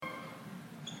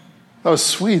That was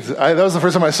sweet. That was the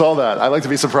first time I saw that. I like to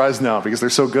be surprised now because they're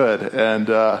so good, and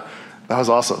that was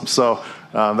awesome. So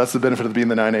that's the benefit of being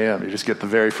the 9 a.m. You just get the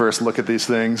very first look at these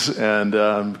things. And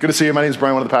good to see you. My name is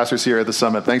Brian, one of the pastors here at the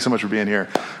Summit. Thanks so much for being here.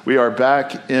 We are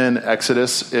back in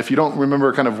Exodus. If you don't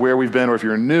remember kind of where we've been, or if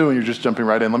you're new and you're just jumping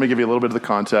right in, let me give you a little bit of the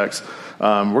context.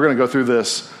 We're going to go through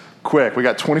this quick. We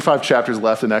got 25 chapters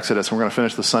left in Exodus, and we're going to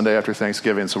finish the Sunday after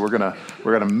Thanksgiving. So we're going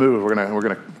to move. We're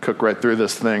going to cook right through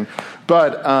this thing.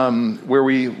 But where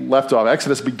we left off,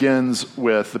 Exodus begins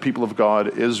with the people of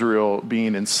God, Israel,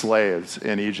 being enslaved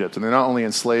in Egypt. And they're not only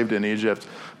enslaved in Egypt,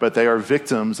 but they are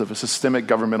victims of a systemic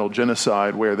governmental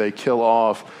genocide where they kill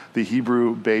off the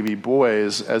Hebrew baby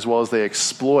boys, as well as they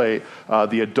exploit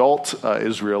the adult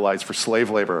Israelites for slave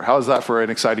labor. How is that for an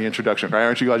exciting introduction? Right?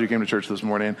 Aren't you glad you came to church this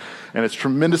morning? And it's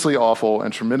tremendously awful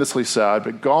and tremendously sad,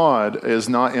 but God is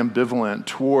not ambivalent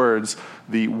towards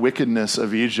the wickedness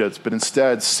of Egypt, but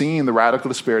instead, seeing the radical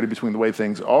disparity between the way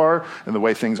things are and the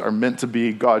way things are meant to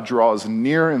be, God draws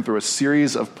near and through a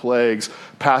series of plagues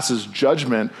passes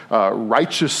judgment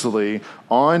righteously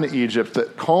on Egypt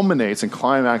that culminates and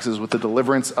climaxes with the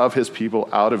deliverance of his people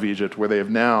out of Egypt, where they have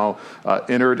now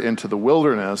entered into the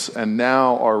wilderness and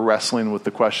now are wrestling with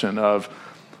the question of,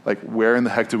 like, where in the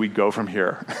heck do we go from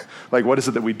here? Like, what is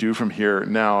it that we do from here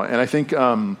now? And I think,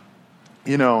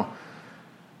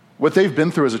 what they've been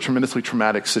through is a tremendously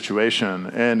traumatic situation.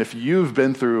 And if you've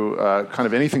been through kind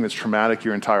of anything that's traumatic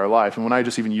your entire life, and when I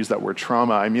just even use that word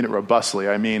trauma, I mean it robustly.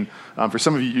 I mean, for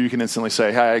some of you, you can instantly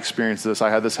say, hey, I experienced this.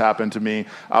 I had this happen to me.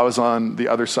 I was on the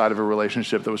other side of a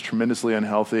relationship that was tremendously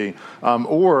unhealthy.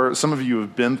 Or some of you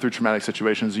have been through traumatic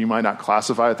situations. You might not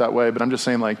classify it that way, but I'm just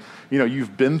saying, like,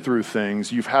 you've been through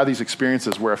things. You've had these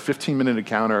experiences where a 15-minute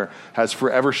encounter has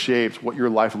forever shaped what your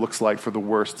life looks like for the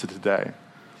worst to today.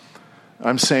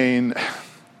 I'm saying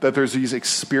that there's these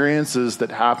experiences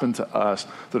that happen to us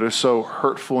that are so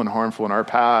hurtful and harmful in our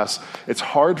past. It's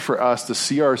hard for us to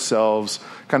see ourselves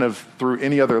kind of through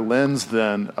any other lens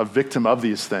than a victim of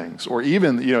these things. Or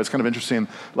even, it's kind of interesting,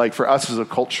 like for us as a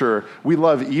culture, we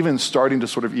love even starting to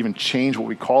sort of even change what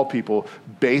we call people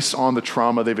based on the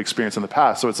trauma they've experienced in the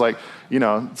past. So it's like,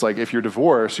 if you're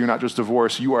divorced, you're not just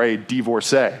divorced, you are a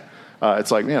divorcee.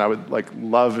 It's like, I would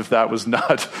love if that was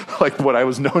not like what I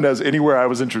was known as anywhere I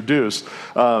was introduced.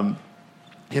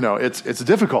 It's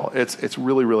difficult. It's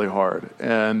really, really hard.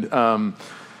 And,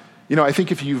 I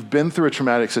think if you've been through a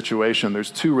traumatic situation, there's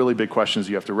two really big questions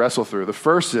you have to wrestle through. The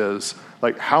first is,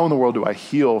 how in the world do I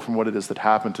heal from what it is that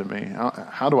happened to me?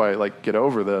 How do I, get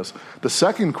over this? The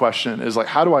second question is,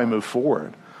 how do I move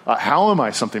forward? How am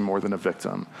I something more than a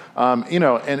victim? And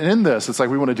in this, it's like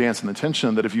we want to dance in the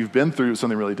tension that if you've been through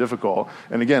something really difficult,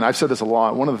 and again, I've said this a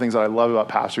lot, one of the things that I love about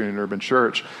pastoring an urban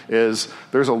church is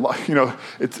there's a lot,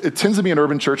 it tends to be in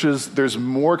urban churches, there's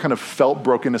more kind of felt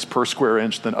brokenness per square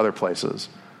inch than other places.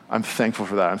 I'm thankful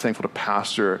for that. I'm thankful to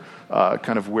pastor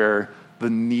kind of where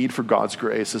the need for God's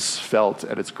grace is felt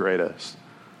at its greatest.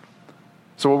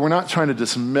 So what we're not trying to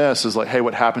dismiss is hey,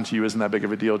 what happened to you isn't that big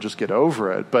of a deal, just get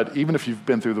over it. But even if you've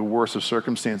been through the worst of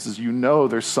circumstances,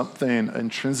 there's something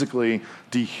intrinsically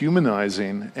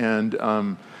dehumanizing and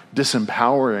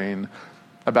disempowering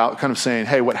about kind of saying,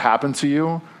 hey, what happened to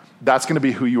you, that's going to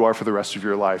be who you are for the rest of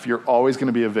your life. You're always going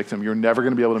to be a victim. You're never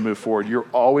going to be able to move forward. You're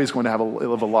always going to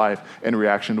live a life in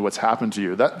reaction to what's happened to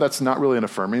you. That's not really an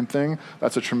affirming thing.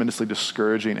 That's a tremendously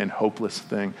discouraging and hopeless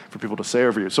thing for people to say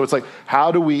over you. So it's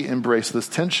how do we embrace this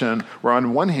tension where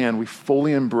on one hand, we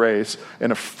fully embrace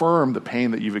and affirm the pain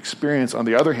that you've experienced. On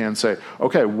the other hand, say,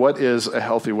 okay, what is a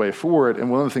healthy way forward? And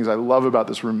one of the things I love about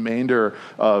this remainder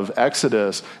of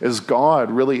Exodus is God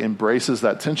really embraces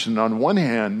that tension. On one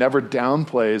hand, never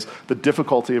downplays the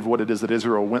difficulty of what it is that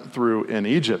Israel went through in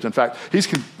Egypt. In fact, he's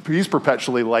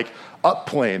perpetually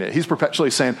upplaying it. He's perpetually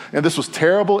saying, and this was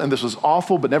terrible and this was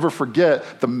awful, but never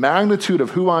forget the magnitude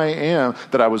of who I am,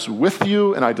 that I was with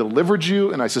you and I delivered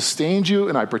you and I sustained you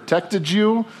and I protected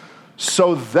you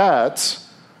so that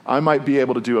I might be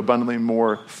able to do abundantly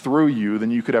more through you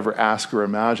than you could ever ask or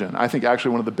imagine. I think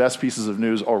actually one of the best pieces of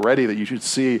news already that you should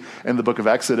see in the book of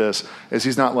Exodus is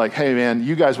he's not hey man,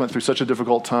 you guys went through such a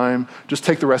difficult time, just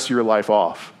take the rest of your life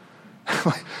off.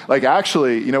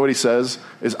 Actually, you know what he says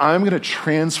is, I'm going to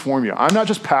transform you. I'm not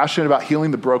just passionate about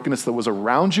healing the brokenness that was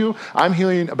around you. I'm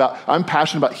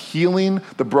passionate about healing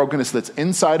the brokenness that's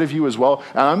inside of you as well.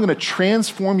 And I'm going to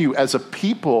transform you as a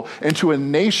people into a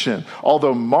nation,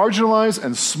 although marginalized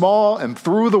and small and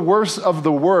through the worst of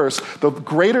the worst, the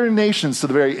greater nations to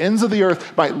the very ends of the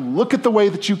earth might look at the way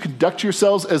that you conduct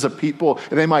yourselves as a people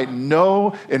and they might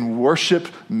know and worship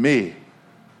me.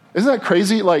 Isn't that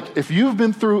crazy? Like, if you've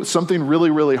been through something really,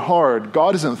 really hard,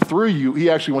 God isn't through you. He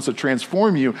actually wants to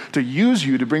transform you, to use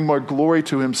you to bring more glory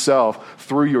to himself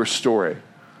through your story.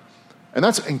 And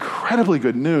that's incredibly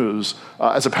good news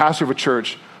as a pastor of a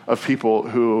church of people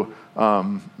who,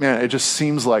 it just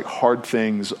seems like hard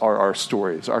things are our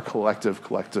stories, our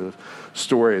collective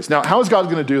stories. Now, how is God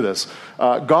going to do this?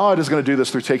 God is going to do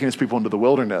this through taking his people into the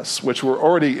wilderness, which we're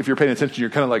already, if you're paying attention, you're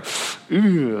kind of like,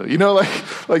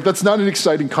 like that's not an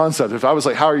exciting concept. If I was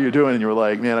like, how are you doing? And you were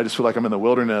like, man, I just feel like I'm in the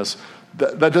wilderness.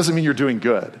 That doesn't mean you're doing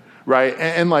good. Right?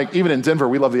 And like, even in Denver,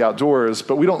 we love the outdoors,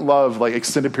 but we don't love like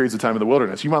extended periods of time in the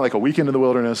wilderness. You might like a weekend in the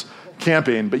wilderness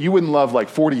camping, but you wouldn't love like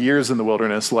 40 years in the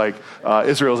wilderness like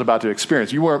Israel's about to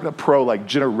experience. You weren't pro like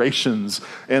generations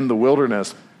in the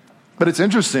wilderness. But it's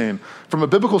interesting, from a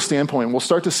biblical standpoint, we'll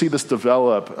start to see this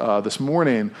develop this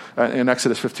morning in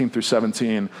Exodus 15 through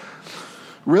 17.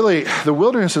 Really, the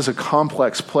wilderness is a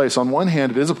complex place. On one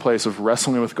hand, it is a place of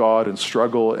wrestling with God and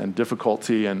struggle and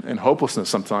difficulty and hopelessness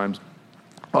sometimes.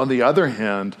 On the other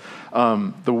hand,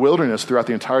 the wilderness throughout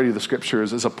the entirety of the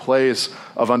scriptures is a place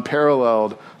of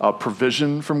unparalleled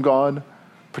provision from God,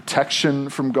 protection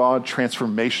from God,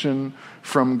 transformation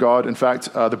from God. In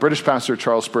fact, the British pastor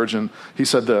Charles Spurgeon, he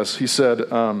said this. He said,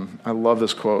 I love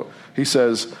this quote. He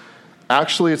says,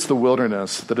 actually, it's the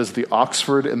wilderness that is the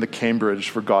Oxford and the Cambridge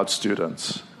for God's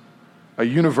students, a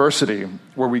university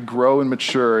where we grow and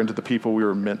mature into the people we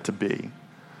were meant to be.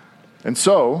 And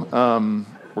so,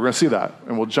 we're going to see that,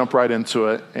 and we'll jump right into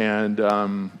it, and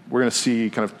we're going to see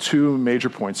kind of two major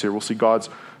points here. We'll see God's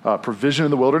provision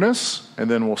in the wilderness, and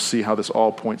then we'll see how this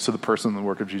all points to the person and the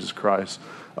work of Jesus Christ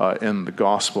in the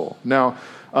gospel. Now,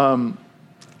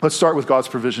 let's start with God's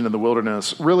provision in the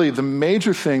wilderness. Really, the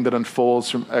major thing that unfolds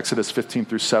from Exodus 15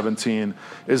 through 17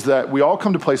 is that we all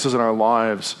come to places in our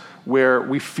lives where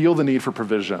we feel the need for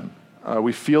provision.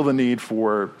 We feel the need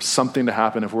for something to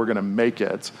happen if we're going to make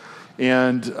it.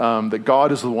 And that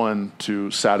God is the one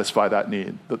to satisfy that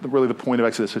need. Really, the point of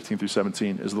Exodus 15 through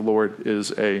 17 is the Lord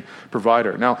is a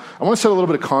provider. Now, I want to set a little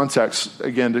bit of context,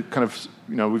 again, to kind of,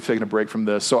 we've taken a break from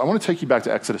this. So I want to take you back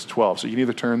to Exodus 12. So you can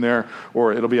either turn there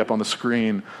or it'll be up on the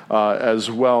screen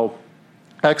as well.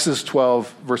 Exodus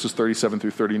 12, verses 37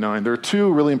 through 39. There are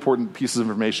two really important pieces of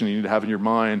information you need to have in your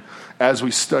mind as we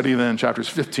study then chapters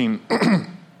 15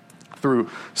 through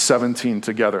 17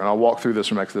 together. And I'll walk through this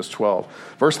from Exodus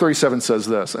 12. Verse 37 says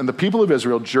this, and the people of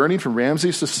Israel journeyed from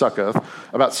Ramses to Succoth,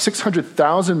 about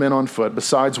 600,000 men on foot,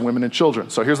 besides women and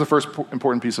children. So here's the first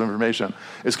important piece of information,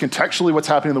 is contextually what's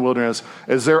happening in the wilderness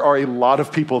is there are a lot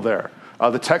of people there.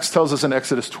 The text tells us in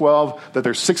Exodus 12 that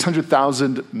there's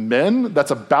 600,000 men.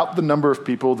 That's about the number of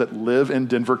people that live in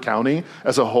Denver County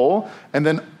as a whole. And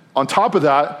then on top of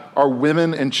that are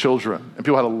women and children. And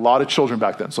people had a lot of children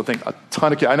back then. So think a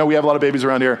ton of kids. I know we have a lot of babies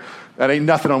around here. That ain't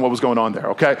nothing on what was going on there,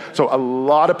 okay? So a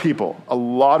lot of people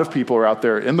are out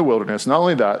there in the wilderness. Not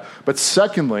only that, but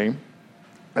secondly,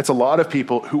 it's a lot of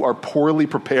people who are poorly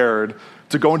prepared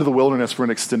to go into the wilderness for an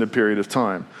extended period of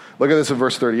time. Look at this in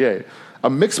verse 38. A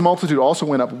mixed multitude also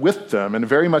went up with them, and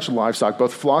very much livestock,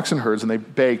 both flocks and herds, and they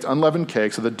baked unleavened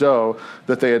cakes of the dough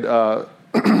that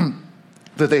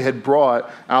they had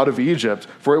brought out of Egypt,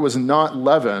 for it was not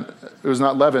leavened. It was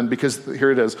not leavened because,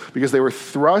 here it is, because they were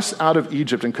thrust out of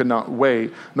Egypt and could not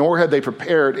wait, nor had they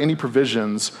prepared any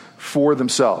provisions for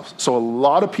themselves. So a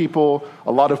lot of people,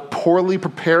 a lot of poorly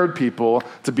prepared people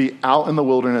to be out in the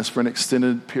wilderness for an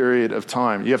extended period of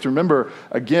time. You have to remember,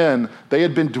 again, they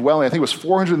had been dwelling, I think it was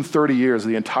 430 years,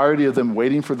 the entirety of them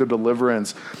waiting for their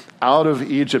deliverance out of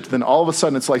Egypt. Then all of a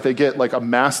sudden, it's like they get like a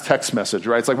mass text message,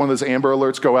 right? It's like one of those Amber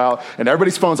Alerts go out, and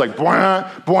everybody's phone's like, bwah,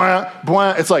 bwah,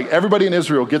 bwah. It's like everybody in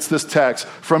Israel gets this text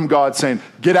from God saying,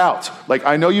 get out. Like,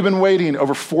 I know you've been waiting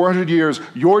over 400 years.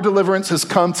 Your deliverance has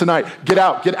come tonight. Get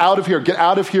out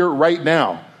of here right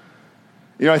now.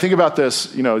 I think about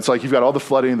this, it's like you've got all the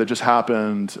flooding that just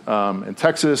happened in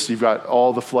Texas. You've got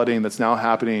all the flooding that's now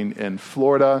happening in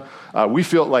Florida. We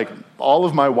feel like all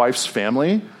of my wife's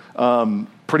family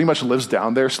pretty much lives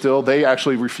down there still. They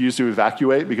actually refuse to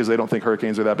evacuate because they don't think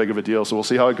hurricanes are that big of a deal. So we'll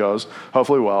see how it goes.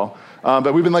 Hopefully well.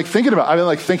 But we've been I've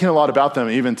been thinking a lot about them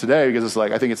even today because it's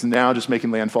like, I think it's now just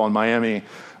making landfall in Miami.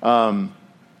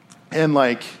 And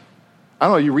like, I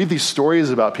don't know, you read these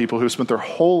stories about people who spent their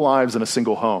whole lives in a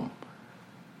single home.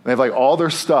 They have like all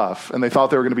their stuff and they thought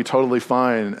they were going to be totally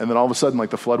fine. And then all of a sudden, like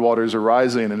the floodwaters are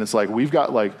rising and it's like, we've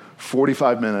got like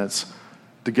 45 minutes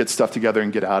to get stuff together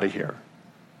and get out of here.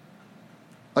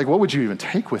 Like, what would you even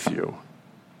take with you?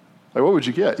 Like, what would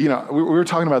you get? We were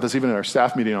talking about this even in our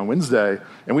staff meeting on Wednesday,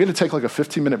 and we had to take like a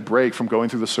 15-minute break from going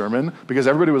through the sermon because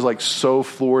everybody was like so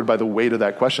floored by the weight of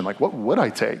that question. Like, what would I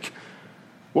take?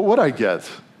 What would I get?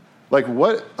 Like,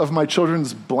 what of my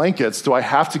children's blankets do I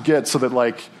have to get so that,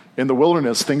 like, in the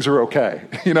wilderness, things are okay,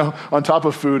 on top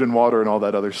of food and water and all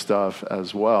that other stuff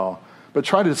as well. But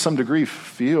try to some degree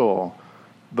feel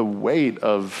the weight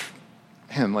of,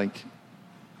 like,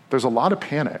 there's a lot of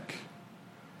panic.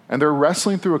 And they're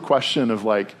wrestling through a question of,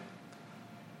 like,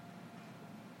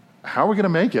 how are we going to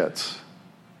make it?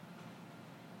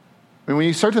 I mean, when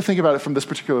you start to think about it from this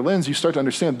particular lens, you start to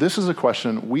understand this is a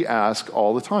question we ask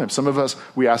all the time. Some of us,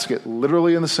 we ask it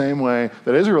literally in the same way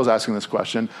that Israel's asking this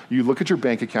question. You look at your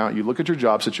bank account, you look at your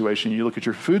job situation, you look at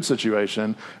your food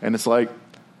situation, and it's like,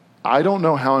 I don't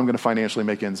know how I'm going to financially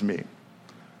make ends meet.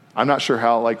 I'm not sure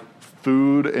how, like,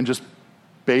 food and just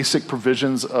basic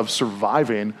provisions of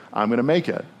surviving, I'm going to make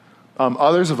it.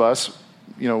 Others of us,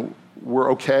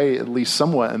 we're okay at least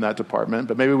somewhat in that department,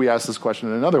 but maybe we ask this question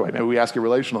in another way. Maybe we ask it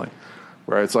relationally,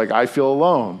 where it's like, I feel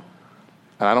alone,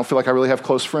 and I don't feel like I really have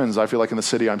close friends. I feel like in the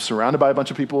city I'm surrounded by a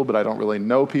bunch of people, but I don't really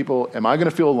know people. Am I going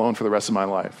to feel alone for the rest of my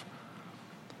life?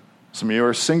 Some of you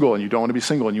are single, and you don't want to be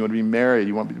single, and you want to be married.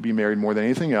 You want to be married more than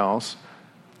anything else.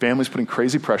 Family's putting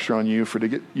crazy pressure on you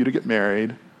to get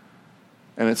married,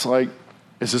 and it's like,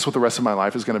 is this what the rest of my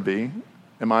life is going to be?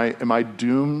 Am I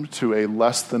doomed to a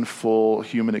less than full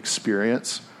human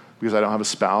experience because I don't have a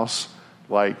spouse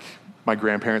like my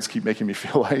grandparents keep making me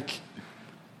feel like?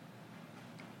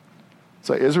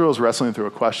 So Israel's wrestling through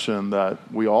a question that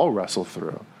we all wrestle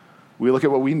through. We look at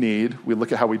what we need, we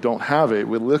look at how we don't have it,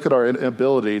 we look at our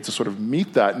inability to sort of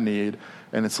meet that need,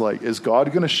 and it's like, is God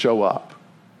going to show up?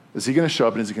 Is he going to show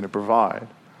up, and is he going to provide?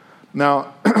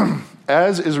 Now,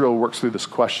 as Israel works through this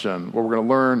question, what we're going to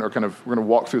learn, we're going to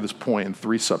walk through this point in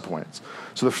 3 subpoints.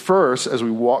 So the first, as we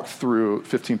walk through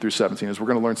 15 through 17, is we're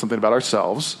going to learn something about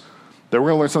ourselves, then we're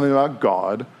going to learn something about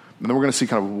God, and then we're going to see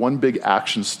kind of one big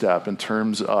action step in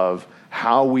terms of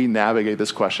how we navigate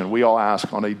this question. We all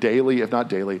ask on a daily, if not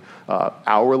daily,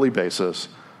 hourly basis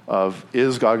of,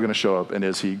 is God going to show up, and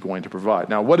is he going to provide?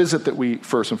 Now, what is it that we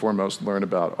first and foremost learn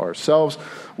about ourselves?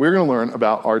 We're going to learn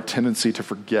about our tendency to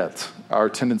forget. Now,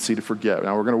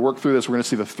 we're going to work through this. We're going to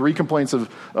see the 3 complaints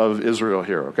of Israel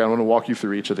here. Okay, I'm going to walk you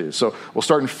through each of these. So we'll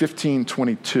start in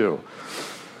 15:22.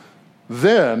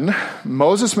 Then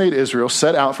Moses made Israel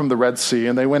set out from the Red Sea,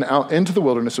 and they went out into the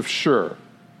wilderness of Shur.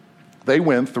 They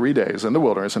went 3 days in the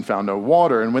wilderness and found no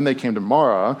water, and when they came to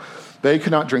Marah, they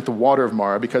could not drink the water of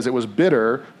Marah because it was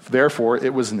bitter, therefore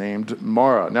it was named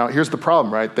Marah. Now, here's the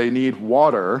problem, right? They need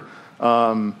water,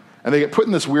 and they get put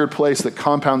in this weird place that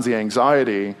compounds the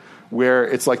anxiety, where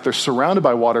it's like they're surrounded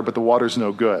by water, but the water's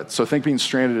no good. So think being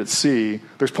stranded at sea,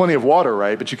 there's plenty of water,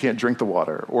 right? But you can't drink the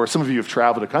water. Or some of you have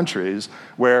traveled to countries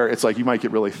where it's like you might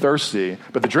get really thirsty,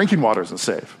 but the drinking water isn't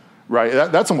safe, right?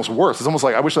 That's almost worse. It's almost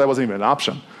like, I wish that wasn't even an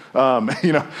option.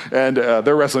 And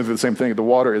they're wrestling through the same thing. The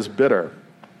water is bitter.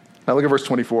 Now look at verse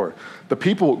 24. The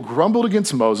people grumbled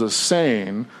against Moses,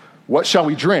 saying, what shall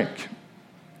we drink?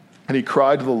 And he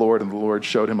cried to the Lord, and the Lord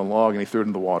showed him a log, and he threw it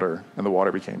in the water, and the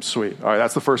water became sweet. All right,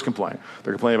 that's the first complaint.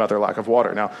 They're complaining about their lack of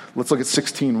water. Now, let's look at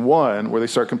 16:1, where they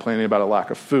start complaining about a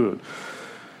lack of food.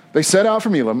 They set out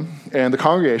from Elim, and the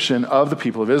congregation of the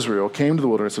people of Israel came to the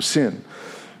wilderness of Sin,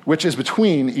 which is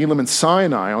between Elim and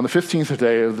Sinai, on the 15th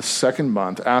day of the 2nd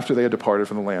month after they had departed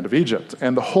from the land of Egypt.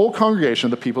 And the whole congregation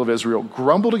of the people of Israel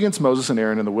grumbled against Moses and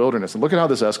Aaron in the wilderness. And look at how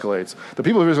this escalates. The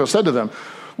people of Israel said to them,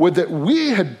 would that we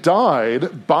had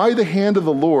died by the hand of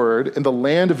the Lord in the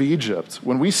land of Egypt,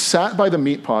 when we sat by the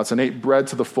meat pots and ate bread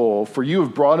to the full, for you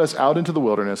have brought us out into the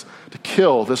wilderness to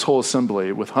kill this whole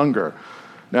assembly with hunger.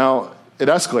 Now, it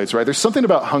escalates, right? There's something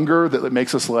about hunger that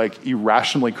makes us like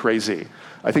irrationally crazy.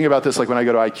 I think about this like when I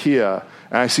go to IKEA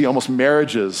and I see almost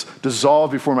marriages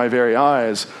dissolve before my very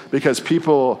eyes because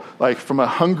people, like from a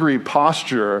hungry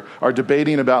posture, are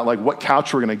debating about like what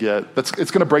couch we're going to get. It's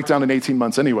going to break down in 18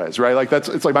 months anyways, right? Like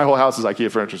it's like my whole house is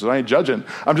IKEA furniture, so I ain't judging.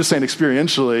 I'm just saying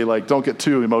experientially, like don't get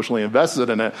too emotionally invested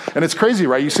in it. And it's crazy,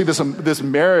 right? You see this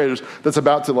marriage that's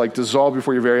about to like dissolve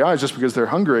before your very eyes just because they're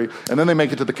hungry, and then they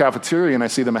make it to the cafeteria and I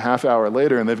see them a half hour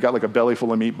later and they've got like a belly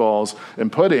full of meatballs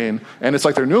and pudding, and it's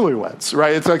like they're newlyweds,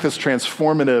 right? It's like this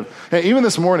transformative. Hey, even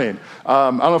this morning,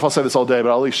 I don't know if I'll say this all day, but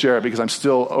I'll at least share it because I'm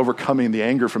still overcoming the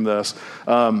anger from this.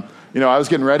 I was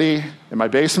getting ready in my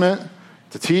basement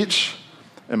to teach,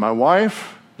 and my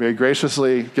wife very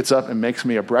graciously gets up and makes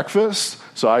me a breakfast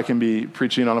so I can be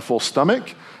preaching on a full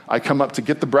stomach. I come up to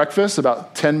get the breakfast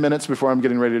about 10 minutes before I'm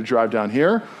getting ready to drive down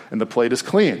here, and the plate is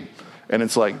clean. And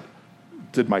it's like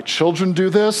Did my children do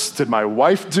this? Did my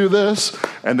wife do this?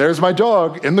 And there's my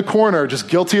dog in the corner, just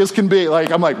guilty as can be.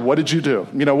 Like, I'm like, what did you do?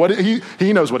 You know, what he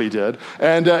knows what he did.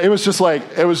 And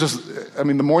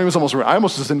the morning was almost, I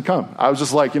almost just didn't come. I was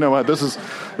just like, you know what, this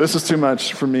is too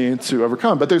much for me to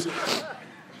overcome. But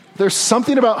there's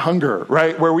something about hunger,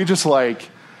 right? Where we just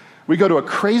we go to a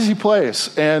crazy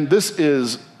place. And this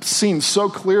is seen so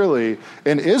clearly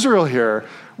in Israel here,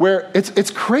 where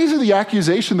it's crazy the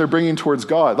accusation they're bringing towards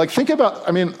God. Like, think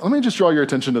about, let me just draw your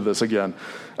attention to this again.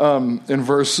 In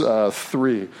verse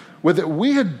 3. With it,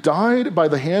 we had died by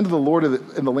the hand of the Lord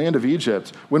in the land of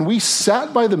Egypt, when we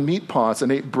sat by the meat pots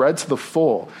and ate bread to the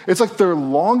full. It's like they're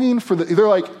longing for they're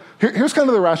like, here's kind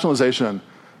of the rationalization.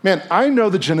 Man, I know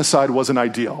the genocide wasn't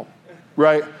ideal,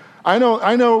 right? I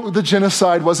know the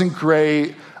genocide wasn't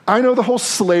great. I know the whole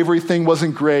slavery thing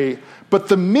wasn't great. But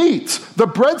the meat, the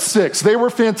breadsticks, they were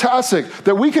fantastic.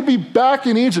 That we could be back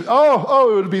in Egypt.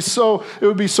 It would be so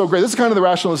great. This is kind of the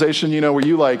rationalization, where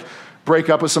you break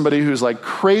up with somebody who's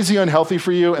crazy unhealthy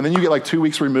for you, and then you get 2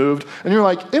 weeks removed, and you're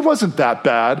like, it wasn't that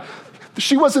bad.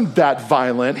 She wasn't that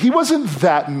violent. He wasn't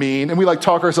that mean. And we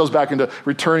talk ourselves back into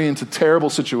returning into terrible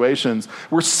situations.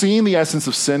 We're seeing the essence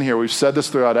of sin here. We've said this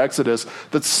throughout Exodus,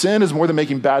 that sin is more than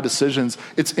making bad decisions.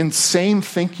 It's insane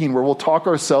thinking where we'll talk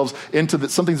ourselves into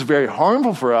that something's very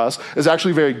harmful for us is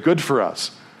actually very good for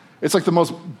us. It's the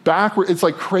most backward, it's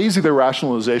crazy, their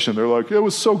rationalization. They're like, it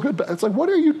was so good. It's what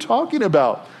are you talking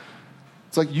about?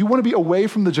 It's you want to be away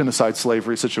from the genocide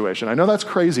slavery situation. I know that's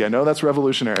crazy. I know that's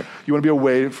revolutionary. You want to be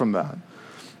away from that.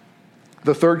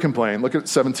 The third complaint, look at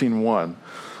 17:1.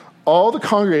 All the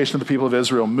congregation of the people of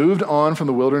Israel moved on from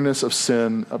the wilderness of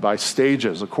sin by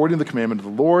stages, according to the commandment of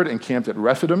the Lord, and camped at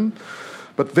Rephidim.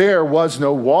 But there was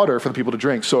no water for the people to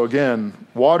drink. So again,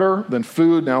 water, then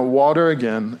food, now water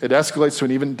again. It escalates to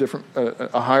an even different,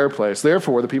 a higher place.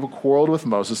 Therefore, the people quarreled with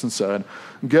Moses and said,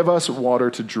 give us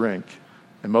water to drink.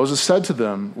 And Moses said to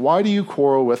them, why do you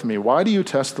quarrel with me? Why do you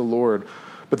test the Lord?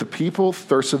 But the people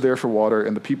thirsted there for water,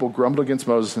 and the people grumbled against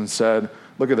Moses and said,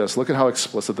 look at this, look at how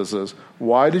explicit this is.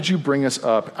 Why did you bring us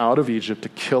up out of Egypt to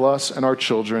kill us and our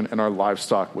children and our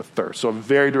livestock with thirst? So a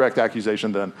very direct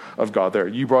accusation then of God there.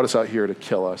 You brought us out here to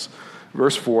kill us.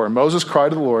 Verse 4, Moses cried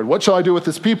to the Lord, what shall I do with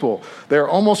this people? They are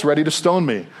almost ready to stone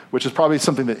me, which is probably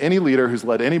something that any leader who's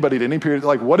led anybody to any period,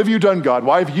 what have you done, God?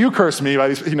 Why have you cursed me?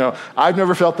 I've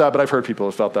never felt that, but I've heard people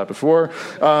have felt that before.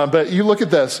 But you look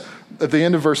at this, at the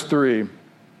end of verse 3,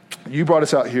 you brought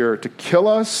us out here to kill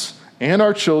us and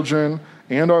our children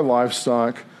and our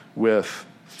livestock with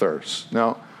thirst.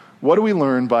 Now, what do we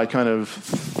learn by kind of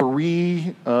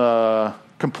three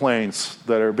complaints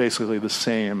that are basically the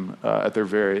same at their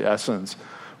very essence?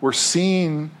 We're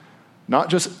seeing not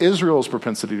just Israel's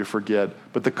propensity to forget,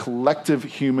 but the collective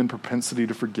human propensity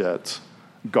to forget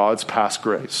God's past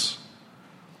grace.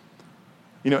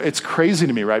 It's crazy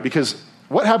to me, right? Because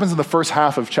what happens in the first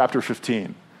half of chapter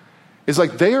 15 is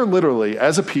they are literally,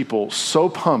 as a people, so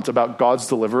pumped about God's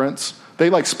deliverance,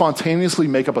 they spontaneously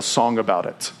make up a song about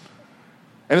it.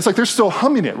 And it's they're still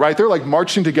humming it, right? They're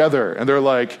marching together, and they're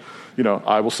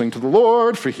I will sing to the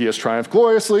Lord, for he has triumphed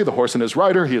gloriously. The horse and his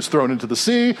rider he has thrown into the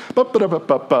sea. I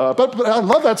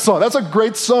love that song. That's a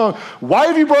great song. Why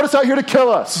have you brought us out here to kill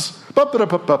us?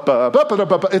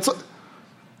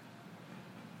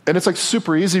 It's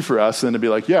super easy for us then to be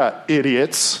yeah,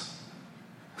 idiots.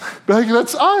 But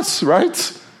that's us,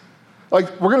 right?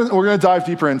 We're gonna dive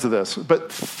deeper into this.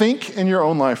 But think in your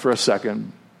own life for a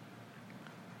second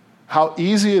how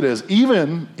easy it is,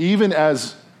 even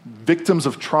as victims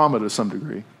of trauma to some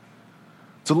degree,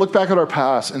 to look back at our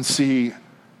past and see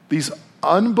these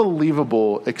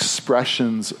unbelievable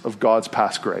expressions of God's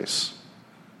past grace.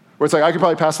 Where it's I could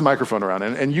probably pass the microphone around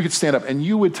and you could stand up and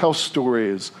you would tell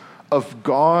stories of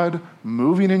God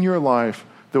moving in your life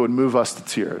that would move us to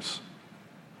tears.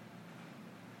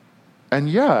 And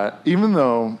yet, even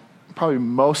though probably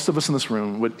most of us in this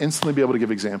room would instantly be able to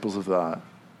give examples of that,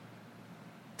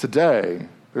 today,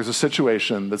 there's a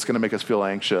situation that's going to make us feel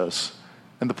anxious,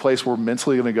 and the place we're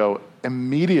mentally going to go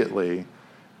immediately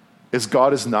is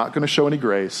God is not going to show any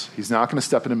grace. He's not going to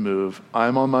step in and move.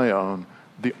 I'm on my own.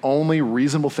 The only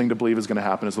reasonable thing to believe is going to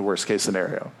happen is the worst case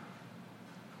scenario.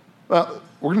 Well,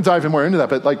 we're going to dive in more into that,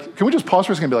 but can we just pause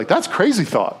for a second and be that's crazy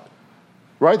thought,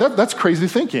 right? That's crazy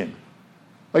thinking.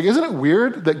 Isn't it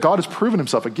weird that God has proven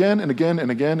himself again and again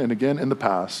and again and again in the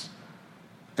past,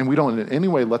 and we don't in any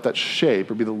way let that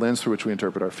shape or be the lens through which we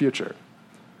interpret our future?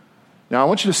 Now, I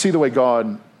want you to see the way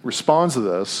God responds to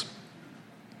this.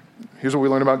 Here's what we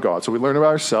learn about God. So we learn about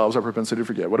ourselves, our propensity to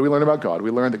forget. What do we learn about God?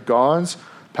 We learn that God's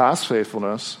past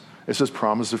faithfulness is his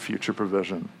promise of future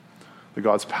provision. that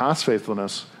God's past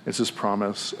faithfulness is his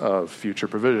promise of future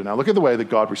provision. Now look at the way that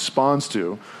God responds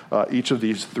to each of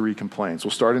these three complaints.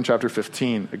 We'll start in chapter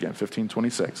 15, again,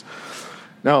 15:26.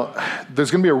 Now, there's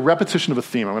going to be a repetition of a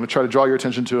theme. I'm going to try to draw your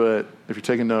attention to it. If you're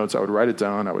taking notes, I would write it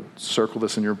down. I would circle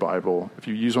this in your Bible. If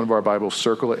you use one of our Bibles,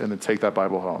 circle it and then take that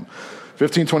Bible home.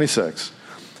 15:26.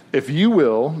 If you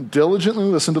will diligently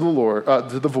listen to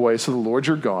the voice of the Lord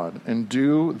your God, and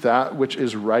do that which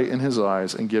is right in his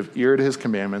eyes, and give ear to his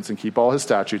commandments, and keep all his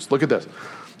statutes. Look at this.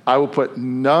 I will put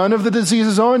none of the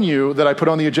diseases on you that I put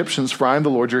on the Egyptians, for I am the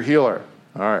Lord your healer.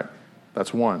 All right,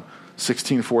 that's one.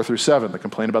 16:4-7, the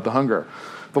complaint about the hunger.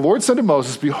 The Lord said to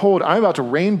Moses, behold, I am about to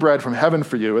rain bread from heaven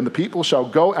for you, and the people shall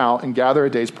go out and gather a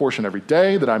day's portion every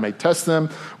day, that I may test them,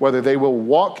 whether they will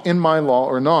walk in my law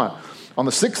or not. On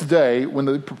the sixth day, when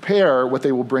they prepare what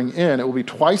they will bring in, it will be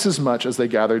twice as much as they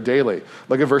gather daily.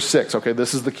 Look at verse 6. Okay,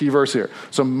 this is the key verse here.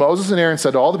 So Moses and Aaron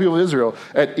said to all the people of Israel,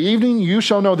 at evening you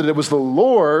shall know that it was the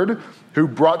Lord who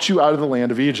brought you out of the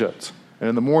land of Egypt. And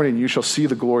in the morning you shall see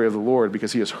the glory of the Lord,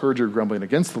 because he has heard your grumbling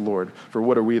against the Lord. For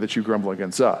what are we that you grumble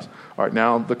against us? All right,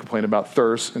 now the complaint about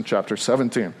thirst in chapter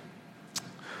 17.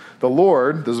 The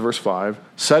Lord, this is verse 5,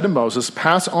 said to Moses,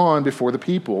 pass on before the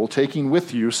people, taking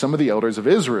with you some of the elders of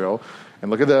Israel. And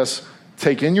look at this.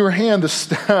 Take in your hand the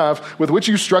staff with which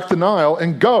you struck the Nile,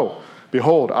 and go.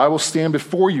 Behold, I will stand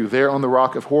before you there on the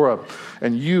rock of Horeb,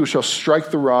 and you shall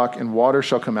strike the rock, and water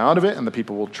shall come out of it, and the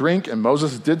people will drink. And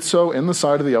Moses did so in the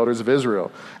sight of the elders of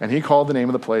Israel. And he called the name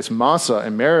of the place Massah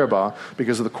and Meribah,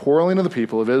 because of the quarreling of the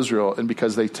people of Israel, and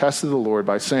because they tested the Lord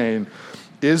by saying,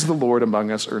 is the Lord among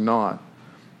us or not?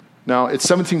 Now, it's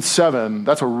 17:7.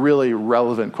 That's a really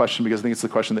relevant question, because I think it's the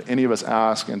question that any of us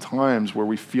ask in times where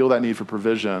we feel that need for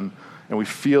provision and we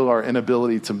feel our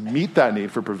inability to meet that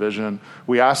need for provision.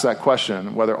 We ask that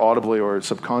question, whether audibly or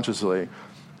subconsciously,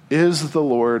 is the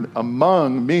Lord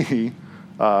among me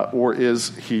or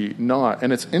is he not?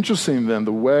 And it's interesting then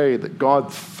the way that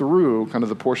God, through kind of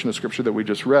the portion of Scripture that we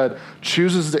just read,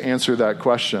 chooses to answer that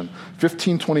question.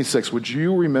 15:26, would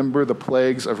you remember the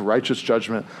plagues of righteous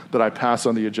judgment that I passed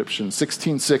on the Egyptians?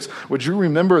 16:6, would you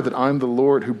remember that I'm the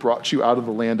Lord who brought you out of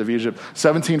the land of Egypt?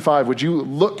 17:5, would you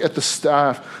look at the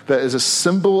staff that is a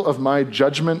symbol of my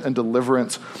judgment and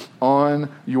deliverance on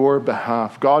your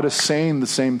behalf? God is saying the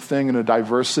same thing in a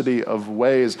diversity of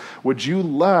ways. Would you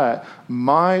let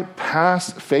my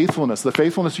past faithfulness, the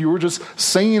faithfulness you were just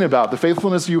saying about, the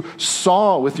faithfulness you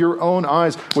saw with your own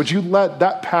eyes, would you let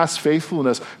that past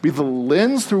faithfulness be the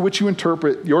lens through which you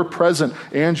interpret your present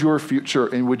and your future?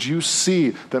 And would you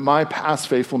see that my past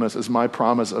faithfulness is my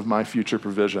promise of my future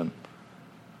provision?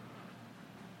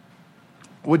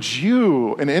 Would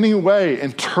you in any way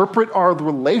interpret our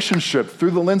relationship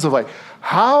through the lens of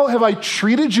how have I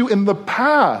treated you in the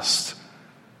past?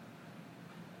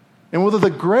 And will the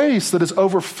grace that has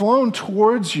overflown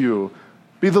towards you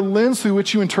be the lens through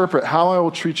which you interpret how I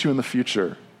will treat you in the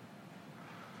future?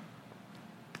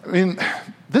 I mean,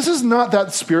 this is not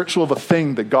that spiritual of a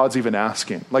thing that God's even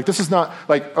asking. This is not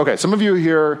okay, some of you are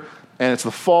here and it's the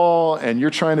fall and you're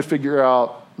trying to figure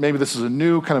out maybe this is a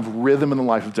new kind of rhythm in the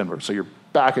life of Denver. So you're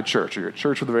back at church, or you're at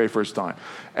church for the very first time.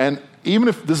 And even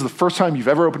if this is the first time you've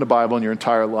ever opened a Bible in your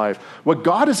entire life, what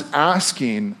God is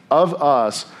asking of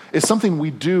us is something we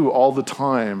do all the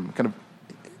time,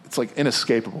 it's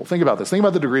inescapable. Think about this. Think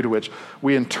about the degree to which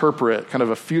we interpret kind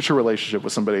of a future relationship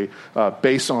with somebody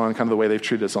based on kind of the way they've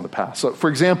treated us on the past. So, for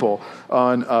example,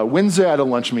 on Wednesday, I had a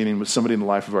lunch meeting with somebody in the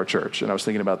life of our church, and I was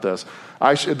thinking about this.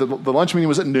 The lunch meeting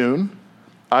was at noon.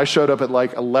 I showed up at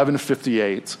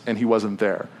 11:58, and he wasn't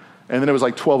there. And then it was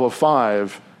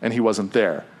 12:05, and he wasn't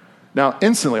there. Now,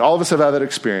 instantly, all of us have had that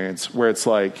experience where it's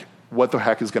what the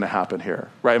heck is going to happen here,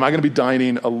 right? Am I going to be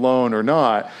dining alone or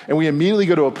not? And we immediately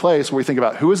go to a place where we think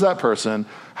about who is that person?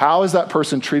 How has that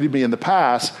person treated me in the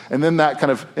past? And then that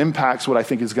kind of impacts what I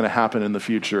think is going to happen in the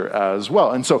future as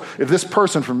well. And so if this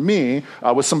person for me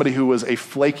was somebody who was a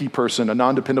flaky person, a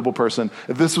non-dependable person,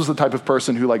 if this was the type of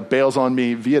person who bails on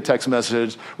me via text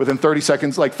message within 30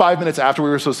 seconds, 5 minutes after we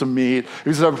were supposed to meet, if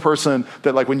he's the type of person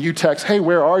that when you text, hey,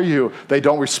 where are you? They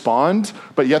don't respond,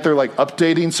 but yet they're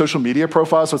updating social media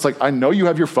profiles. So it's I know you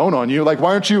have your phone on you. Why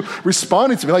aren't you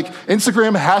responding to me?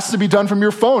 Instagram has to be done from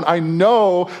your phone. I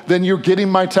know then you're getting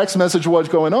my text message what's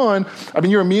going on. I mean,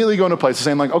 you're immediately going to a place of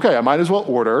saying okay, I might as well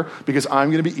order because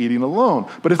I'm going to be eating alone.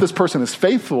 But if this person is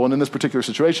faithful, and in this particular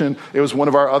situation, it was one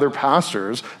of our other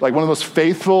pastors, one of the most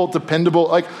faithful,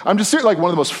 dependable, I'm just serious, one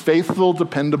of the most faithful,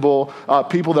 dependable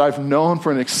people that I've known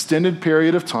for an extended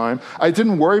period of time, it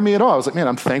didn't worry me at all. I was man,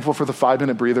 I'm thankful for the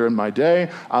 5-minute breather in my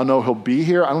day. I'll know he'll be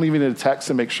here. I don't even need a text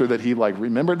to make sure that he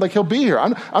remembered, he'll be here.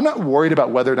 I'm not worried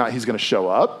about whether or not he's going to show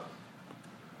up.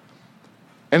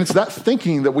 And it's that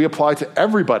thinking that we apply to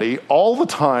everybody all the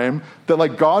time, that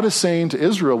like God is saying to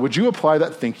Israel, would you apply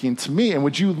that thinking to me? And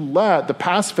would you let the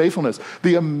past faithfulness,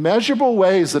 the immeasurable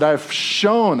ways that I've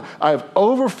shown, I've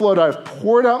overflowed, I've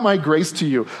poured out my grace to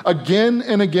you again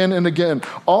and again and again,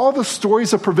 all the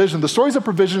stories of provision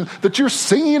that you're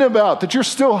singing about, that you're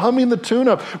still humming the tune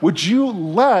of, would you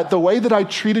let the way that I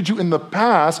treated you in the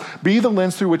past be the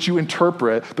lens through which you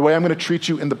interpret the way I'm going to treat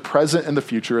you in the present and the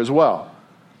future as well?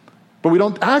 But we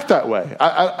don't act that way.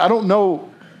 I don't know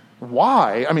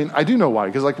why. I mean, I do know why,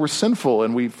 because like we're sinful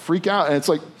and we freak out, and it's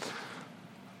like,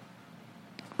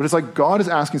 but it's like God is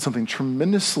asking something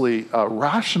tremendously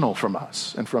rational from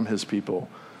us and from his people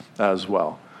as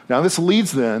well. Now this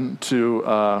leads then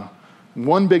to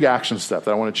one big action step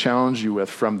that I want to challenge you with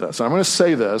from this. And I'm going to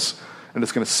say this, and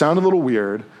it's going to sound a little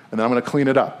weird, and then I'm going to clean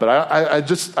it up. But I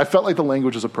felt like the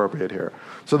language is appropriate here.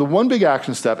 So the one big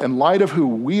action step, in light of who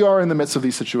we are in the midst of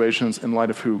these situations, in light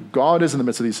of who God is in the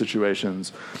midst of these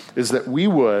situations, is that we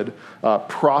would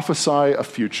prophesy a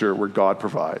future where God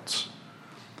provides.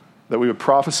 That we would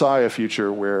prophesy a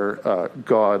future where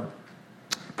God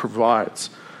provides.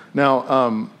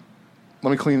 Now,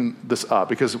 let me clean this up,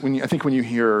 because I think when you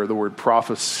hear the word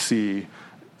prophecy,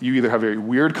 you either have very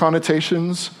weird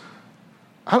connotations,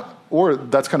 or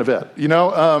that's kind of it,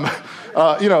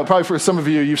 probably for some of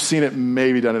you, you've seen it,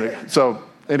 maybe done it. So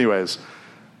anyways,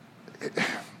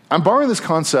 I'm borrowing this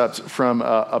concept from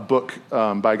a book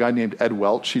by a guy named Ed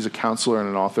Welch. He's a counselor and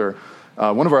an author.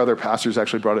 One of our other pastors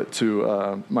actually brought it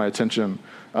to my attention.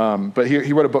 But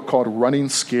he wrote a book called Running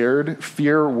Scared: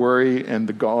 Fear, Worry, and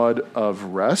the God of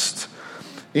Rest.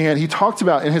 And he talked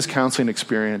about, in his counseling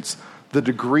experience, the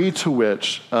degree to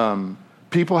which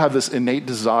people have this innate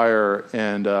desire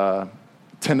and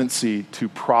tendency to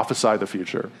prophesy the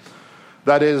future.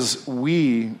 That is,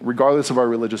 we, regardless of our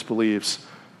religious beliefs,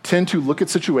 tend to look at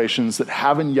situations that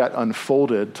haven't yet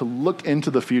unfolded, to look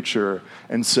into the future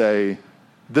and say,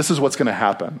 this is what's going to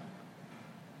happen.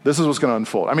 This is what's going to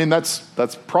unfold. I mean,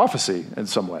 that's prophecy in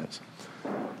some ways.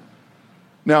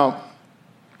 Now,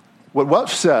 what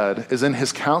Welch said is, in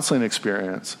his counseling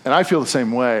experience, and I feel the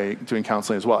same way doing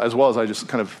counseling as well as I just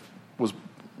kind of was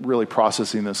really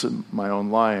processing this in my own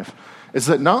life, is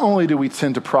that not only do we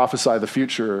tend to prophesy the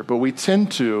future, but we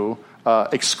tend to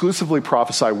exclusively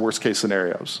prophesy worst-case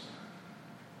scenarios.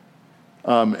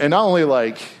 And not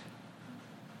only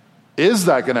is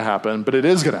that going to happen, but it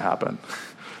is going to happen.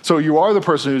 So you are the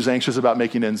person who's anxious about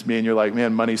making ends meet, and you're like,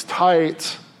 man, money's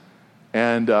tight,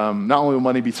 and not only will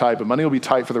money be tight, but money will be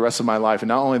tight for the rest of my life, and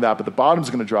not only that, but the bottom's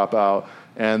going to drop out,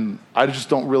 and I just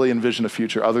don't really envision a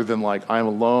future other than I'm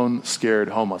alone, scared,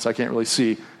 homeless. I can't really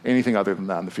see anything other than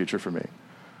that in the future for me.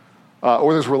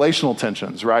 Or there's relational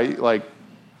tensions, right?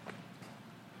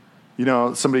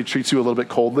 Somebody treats you a little bit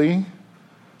coldly.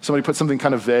 Somebody puts something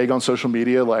kind of vague on social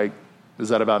media, like, is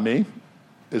that about me?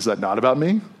 Is that not about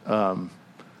me? And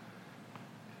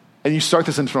you start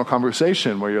this internal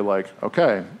conversation where you're like,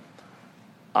 okay,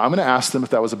 I'm going to ask them if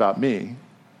that was about me.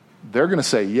 They're going to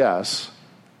say yes.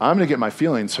 I'm going to get my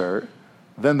feelings hurt.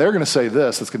 Then they're going to say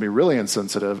this that's going to be really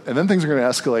insensitive. And then things are going to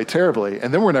escalate terribly.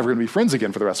 And then we're never going to be friends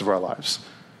again for the rest of our lives.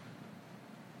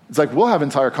 It's like we'll have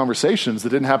entire conversations that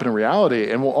didn't happen in reality,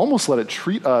 and we'll almost let it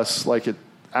treat us like it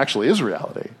actually is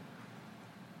reality.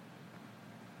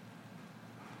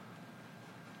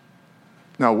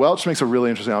 Now, Welch makes a really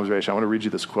interesting observation. I want to read you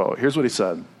this quote. Here's what he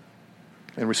said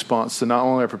in response to not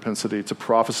only our propensity to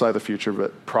prophesy the future,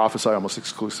 but prophesy almost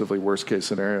exclusively worst-case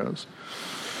scenarios.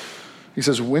 He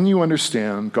says, when you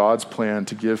understand God's plan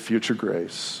to give future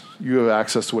grace, you have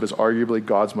access to what is arguably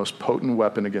God's most potent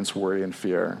weapon against worry and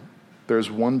fear. There's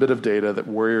one bit of data that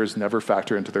warriors never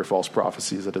factor into their false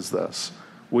prophecies. It is this: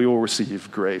 we will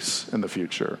receive grace in the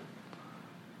future.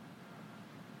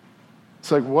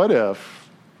 It's like, what if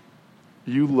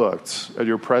you looked at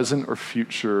your present or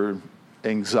future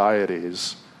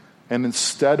anxieties, and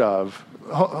instead of,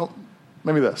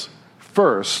 maybe this,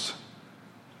 first,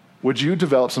 would you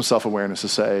develop some self-awareness to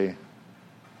say,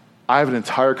 I have an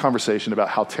entire conversation about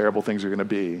how terrible things are going to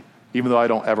be, even though I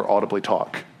don't ever audibly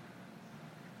talk?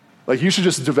 You should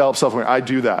just develop self-awareness. I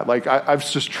do that. I've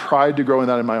just tried to grow in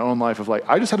that in my own life of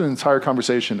I just had an entire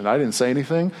conversation and I didn't say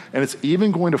anything, and it's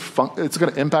even going to it's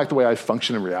going to impact the way I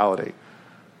function in reality.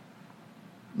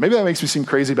 Maybe that makes me seem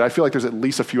crazy, but I feel like there's at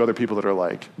least a few other people that are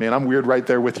like, man, I'm weird right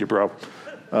there with you, bro.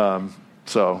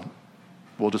 So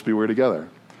we'll just be weird together.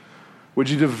 Would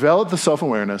you develop the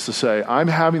self-awareness to say, I'm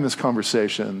having this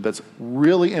conversation that's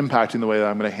really impacting the way that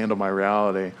I'm going to handle my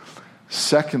reality?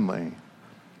 Secondly,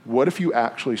 what if you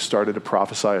actually started to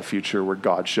prophesy a future where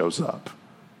God shows up?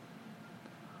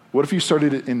 What if you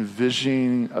started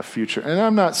envisioning a future? And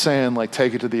I'm not saying like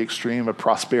take it to the extreme of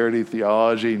prosperity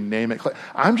theology, name it.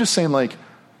 I'm just saying like,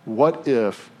 what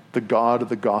if the God of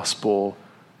the gospel,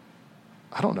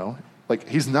 I don't know, like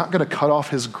he's not going to cut off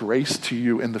his grace to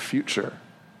you in the future.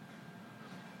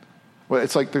 Well,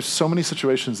 it's like there's so many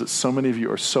situations that so many of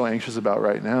you are so anxious about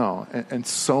right now. And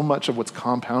so much of what's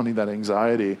compounding that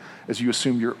anxiety is you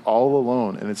assume you're all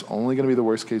alone and it's only going to be the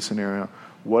worst case scenario.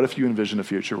 What if you envision a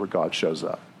future where God shows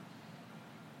up?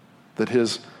 That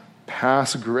his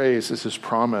past grace is his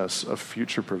promise of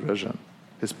future provision.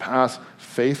 His past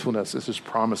faithfulness is his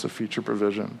promise of future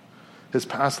provision. His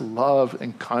past love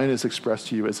and kindness expressed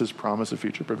to you is his promise of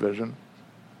future provision.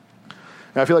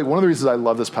 And I feel like one of the reasons I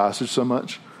love this passage so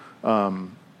much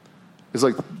is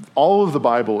like all of the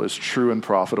Bible is true and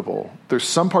profitable. There's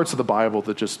some parts of the Bible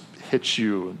that just hit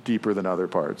you deeper than other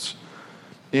parts.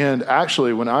 And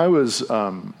actually, when I was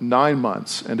 9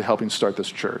 months into helping start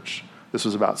this church, this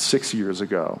was about 6 years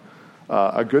ago,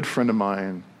 a good friend of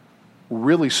mine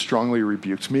really strongly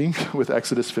rebuked me with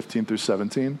Exodus 15 through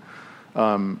 17.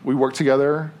 We worked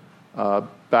together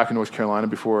back in North Carolina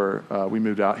before we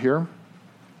moved out here.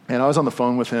 And I was on the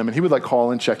phone with him, and he would like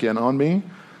call and check in on me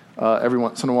every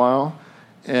once in a while.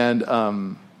 And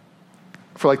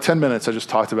for like 10 minutes, I just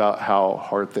talked about how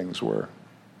hard things were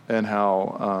and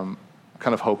how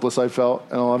kind of hopeless I felt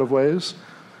in a lot of ways.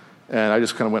 And I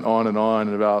just kind of went on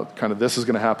and about kind of this is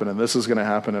going to happen and this is going to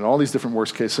happen and all these different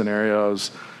worst case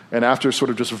scenarios. And after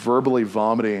sort of just verbally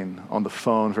vomiting on the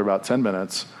phone for about 10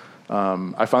 minutes,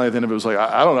 I finally at the end of it was like,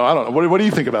 I don't know. What do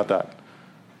you think about that?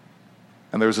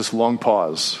 And there was this long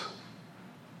pause.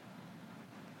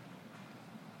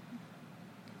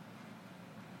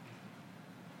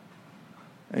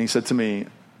 And he said to me,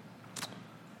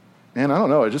 man, I don't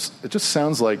know. It just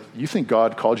sounds like you think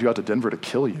God called you out to Denver to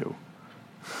kill you.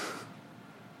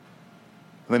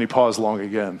 And then he paused long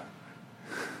again.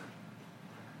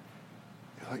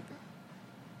 Like,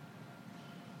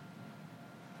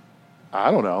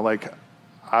 I don't know. Like,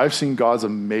 I've seen God's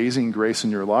amazing grace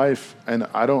in your life, and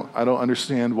I don't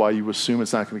understand why you assume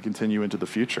it's not going to continue into the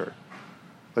future.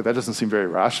 Like, that doesn't seem very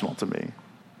rational to me.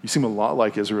 You seem a lot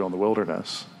like Israel in the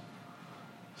wilderness.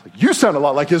 It's like, you sound a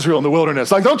lot like Israel in the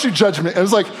wilderness. Like, don't you judge me. It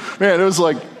was like, man, it was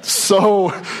like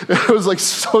so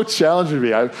challenging to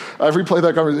me. I've replayed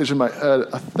that conversation in my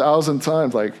head 1,000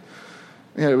 times. Like,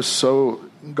 man, it was so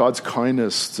God's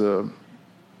kindness to, and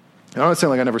I'm not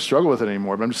saying like I never struggle with it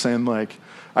anymore, but I'm just saying like,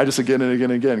 I just again and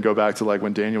again and again go back to like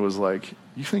when Daniel was like,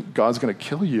 you think God's going to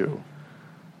kill you?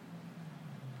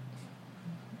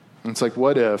 And it's like,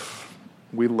 what if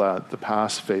we let the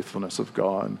past faithfulness of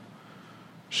God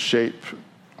shape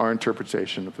our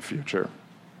interpretation of the future?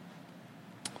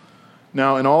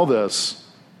 Now, in all this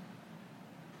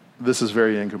is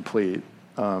very incomplete,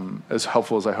 as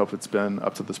helpful as I hope it's been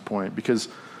up to this point, because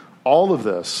all of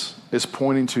this is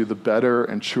pointing to the better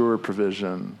and truer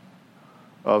provision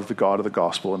of the God of the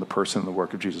gospel and the person and the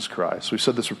work of Jesus Christ. We've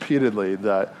said this repeatedly,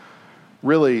 that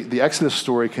really the Exodus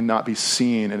story cannot be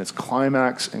seen in its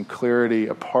climax and clarity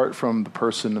apart from the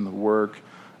person and the work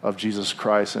of Jesus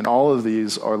Christ. And all of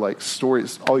these are like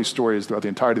stories, all these stories throughout the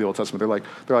entirety of the Old Testament,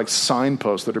 they're like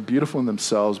signposts that are beautiful in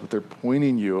themselves, but they're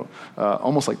pointing you,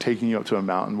 almost like taking you up to a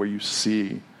mountain where you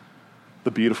see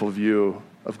the beautiful view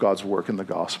of God's work in the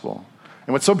gospel.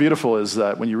 And what's so beautiful is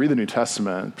that when you read the New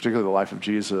Testament, particularly the life of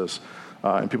Jesus,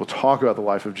 and people talk about the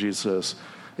life of Jesus,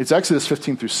 it's Exodus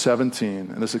 15 through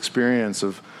 17, and this experience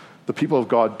of the people of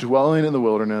God dwelling in the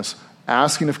wilderness,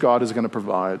 asking if God is going to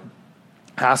provide,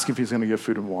 asking if he's going to give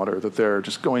food and water, that they're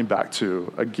just going back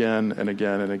to again and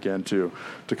again and again to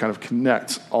kind of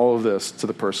connect all of this to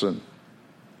the person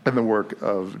and the work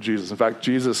of Jesus. In fact,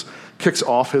 Jesus kicks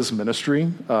off his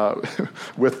ministry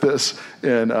with this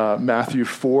in Matthew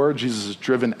 4. Jesus is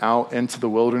driven out into the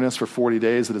wilderness for 40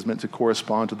 days that is meant to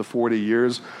correspond to the 40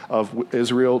 years of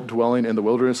Israel dwelling in the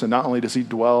wilderness. And not only does he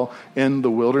dwell in the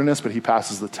wilderness, but he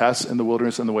passes the test in the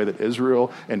wilderness in the way that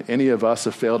Israel and any of us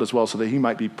have failed as well, so that he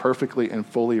might be perfectly and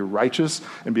fully righteous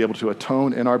and be able to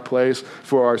atone in our place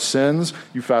for our sins.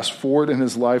 You fast forward in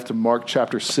his life to Mark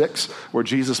chapter 6, where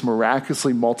Jesus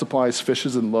miraculously multiplies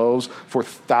fishes and loaves for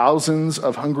thousands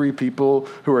of hungry people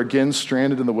who are again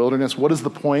stranded in the wilderness. What is the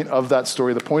point of that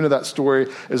story? The point of that story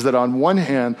is that on one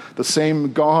hand, the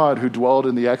same God who dwelled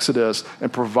in the Exodus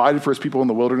and provided for his people in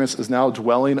the wilderness is now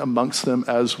dwelling amongst them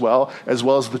as well as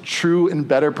the true and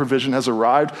better provision has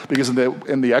arrived, because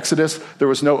in the Exodus, there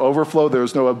was no overflow, there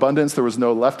was no abundance, there was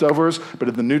no leftovers. But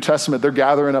in the New Testament, they're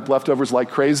gathering up leftovers like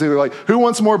crazy. They're like, who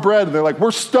wants more bread? And they're like,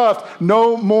 we're stuffed,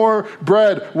 no more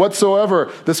bread whatsoever.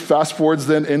 This fast forwards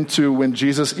then into when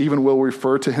Jesus even and will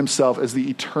refer to himself as the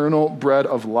eternal bread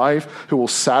of life who will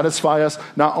satisfy us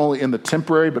not only in the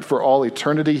temporary but for all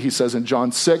eternity. He says in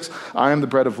John 6, I am the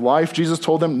bread of life. Jesus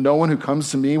told them, no one who comes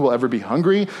to me will ever be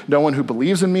hungry. No one who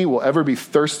believes in me will ever be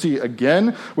thirsty again,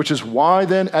 which is why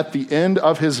then at the end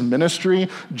of his ministry,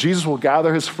 Jesus will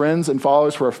gather his friends and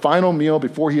followers for a final meal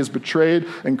before he is betrayed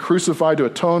and crucified to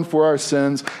atone for our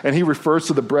sins. And he refers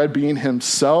to the bread being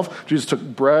himself. Jesus took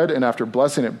bread and after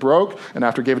blessing it broke, and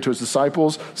after gave it to his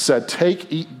disciples, said,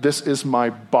 take, eat, this is my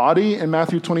body in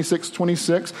Matthew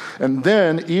 26:26. And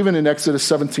then even in Exodus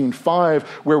 17:5,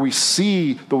 where we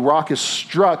see the rock is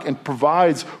struck and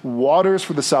provides waters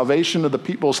for the salvation of the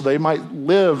people so they might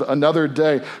live another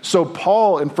day. So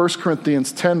Paul in 1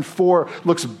 Corinthians 10:4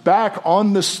 looks back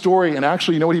on this story, and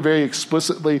actually, you know what he very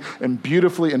explicitly and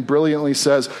beautifully and brilliantly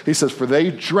says? He says, for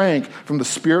they drank from the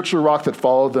spiritual rock that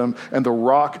followed them, and the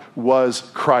rock was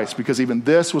Christ. Because even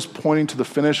this was pointing to the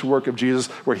finished work of Jesus,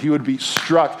 where he would be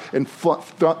struck, and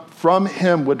from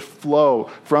him would flow,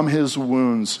 from his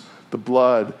wounds, the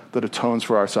blood that atones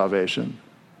for our salvation.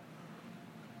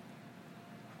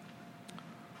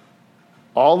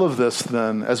 All of this,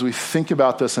 then, as we think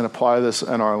about this and apply this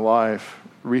in our life,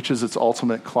 reaches its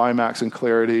ultimate climax and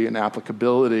clarity and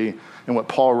applicability in what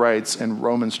Paul writes in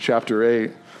Romans chapter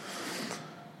 8,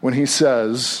 when he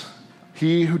says,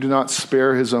 he who did not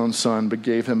spare his own son, but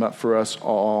gave him up for us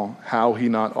all, how he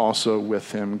not also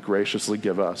with him graciously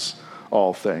give us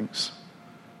all things?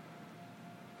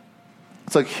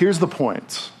 It's like, here's the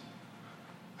point.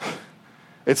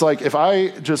 It's like, if I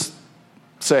just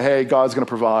say, hey, God's going to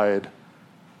provide,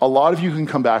 a lot of you can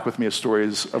come back with me as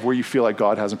stories of where you feel like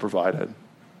God hasn't provided.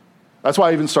 That's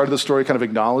why I even started the story kind of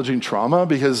acknowledging trauma,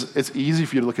 because it's easy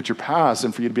for you to look at your past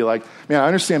and for you to be like, man, I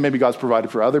understand maybe God's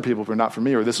provided for other people, but not for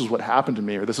me, or this is what happened to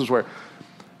me, or this is where,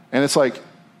 and it's like,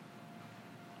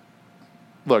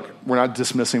 look, we're not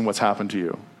dismissing what's happened to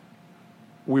you.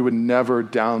 We would never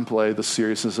downplay the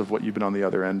seriousness of what you've been on the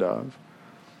other end of.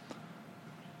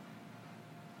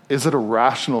 Is it a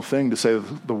rational thing to say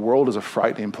that the world is a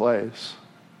frightening place?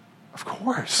 Of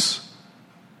course.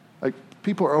 Like,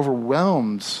 people are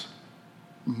overwhelmed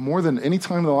more than any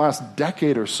time in the last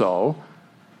decade or so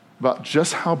about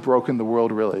just how broken the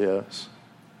world really is.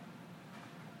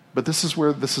 But this is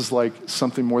where this is like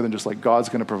something more than just like God's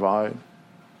going to provide.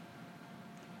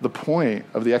 The point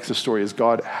of the Exodus story is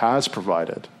God has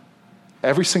provided.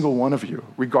 Every single one of you,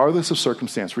 regardless of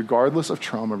circumstance, regardless of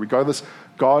trauma, regardless,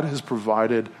 God has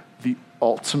provided the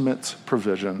ultimate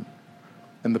provision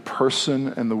in the person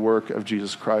and the work of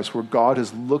Jesus Christ, where God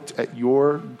has looked at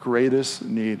your greatest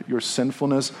need, your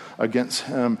sinfulness against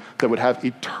him that would have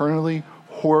eternally,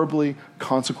 horribly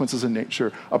consequences in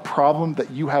nature, a problem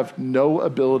that you have no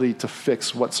ability to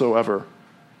fix whatsoever.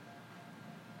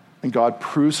 And God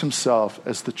proves himself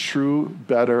as the true,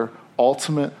 better,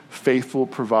 ultimate, faithful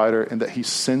provider, and that he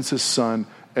sends his son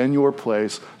in your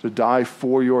place to die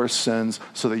for your sins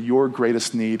so that your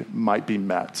greatest need might be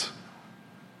met.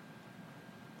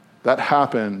 That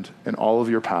happened in all of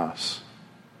your past.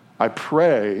 I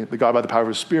pray that God, by the power of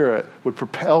his Spirit, would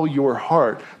propel your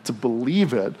heart to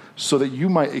believe it so that you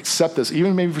might accept this,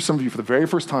 even maybe for some of you for the very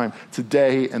first time,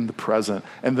 today and the present.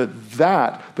 And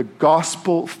that the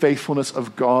gospel faithfulness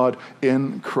of God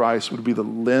in Christ would be the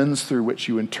lens through which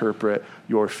you interpret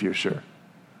your future.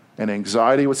 And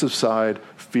anxiety would subside,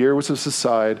 fear would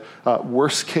subside,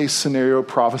 worst case scenario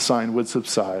prophesying would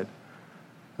subside.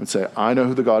 And say, I know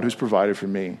who the God who's provided for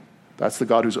me. That's the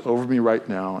God who's over me right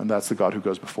now, and that's the God who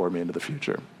goes before me into the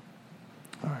future.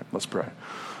 All right, let's pray.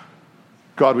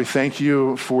 God, we thank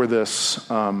you for this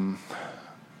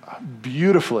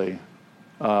beautifully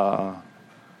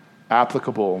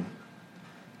applicable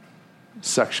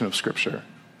section of Scripture.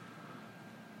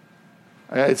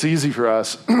 It's easy for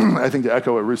us, I think, to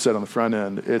echo what Ruth said on the front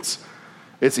end.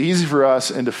 It's easy for us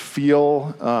and to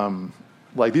feel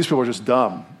like these people are just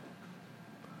dumb.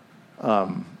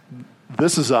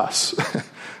 This is us.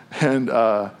 and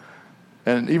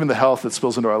even the health that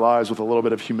spills into our lives with a little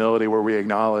bit of humility where we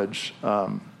acknowledge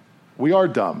we are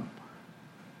dumb.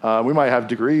 We might have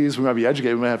degrees, we might be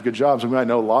educated, we might have good jobs, we might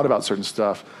know a lot about certain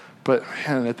stuff, but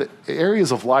man, at the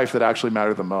areas of life that actually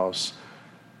matter the most,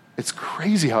 it's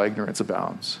crazy how ignorance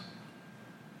abounds.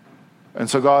 And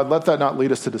so God, let that not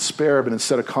lead us to despair, but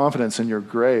instead of confidence in your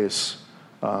grace,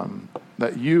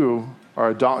 that you are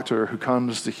a doctor who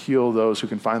comes to heal those who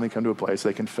can finally come to a place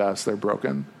they confess they're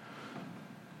broken.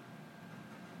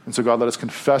 And so God, let us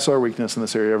confess our weakness in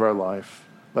this area of our life.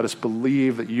 Let us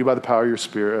believe that you, by the power of your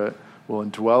Spirit, will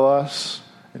indwell us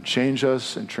and change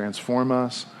us and transform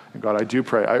us. And God, I do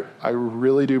pray, I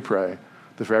really do pray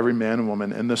that for every man and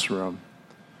woman in this room,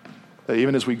 that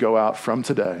even as we go out from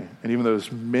today, and even though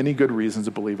there's many good reasons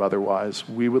to believe otherwise,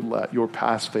 we would let your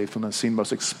past faithfulness, seen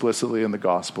most explicitly in the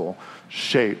gospel,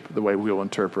 shape the way we will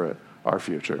interpret our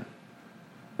future.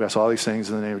 We ask all these things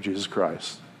in the name of Jesus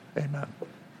Christ. Amen.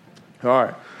 All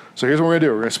right. So here's what we're going to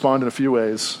do. We're going to respond in a few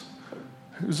ways.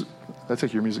 Did I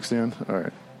take your music stand? All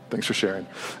right. Thanks for sharing.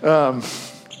 We're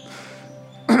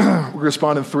going to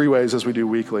respond in 3 ways as we do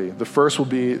weekly. The first will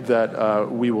be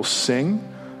that we will sing.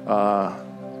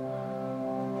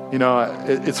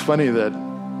 It's funny that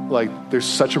there's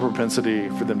such a propensity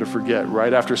for them to forget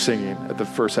right after singing at the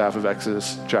first half of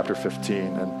Exodus chapter 15.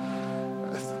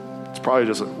 And it's probably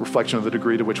just a reflection of the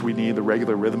degree to which we need the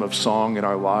regular rhythm of song in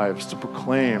our lives to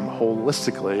proclaim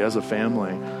holistically as a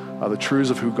family the truths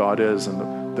of who God is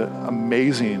and the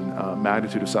amazing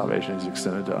magnitude of salvation He's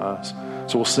extended to us.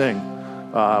 So we'll sing.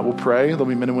 We'll pray. There'll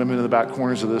be men and women in the back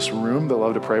corners of this room that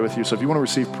love to pray with you. So if you want to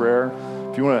receive prayer,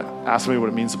 if you want to ask somebody what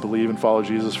it means to believe and follow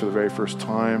Jesus for the very first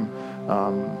time,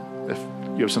 if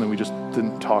you have something we just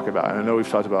didn't talk about, and I know we've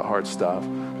talked about hard stuff,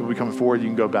 if you'll be coming forward, you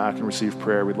can go back and receive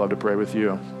prayer. We'd love to pray with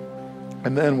you.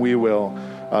 And then we will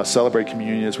celebrate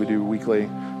communion as we do weekly.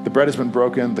 The bread has been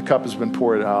broken. The cup has been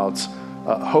poured out.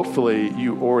 Hopefully,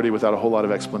 you already, without a whole lot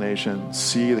of explanation,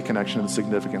 see the connection and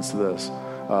significance to this.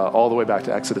 All the way back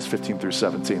to Exodus 15 through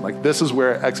 17. This is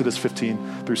where Exodus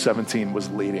 15 through 17 was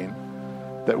leading.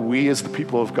 That we as the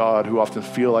people of God who often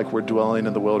feel like we're dwelling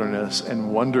in the wilderness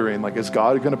and wondering, is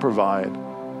God going to provide?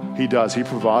 He does. He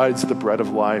provides the bread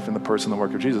of life in the person and the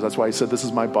work of Jesus. That's why He said, this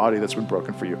is my body that's been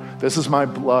broken for you. This is my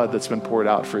blood that's been poured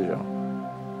out for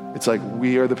you. It's like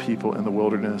we are the people in the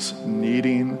wilderness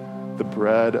needing the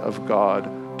bread of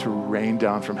God to rain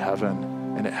down from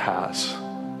heaven, and it has.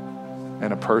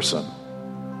 And a person.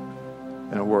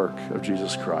 And a work of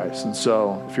Jesus Christ. And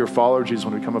so, if you're a follower of Jesus,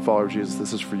 when we become a follower of Jesus,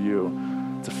 this is for you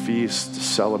to feast, to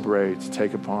celebrate, to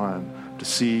take upon, to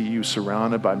see you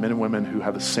surrounded by men and women who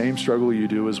have the same struggle you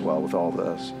do as well with all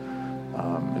this,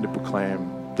 and to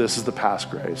proclaim, this is the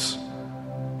past grace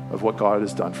of what God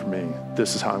has done for me.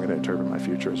 This is how I'm going to interpret my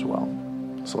future as well.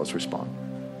 So let's respond.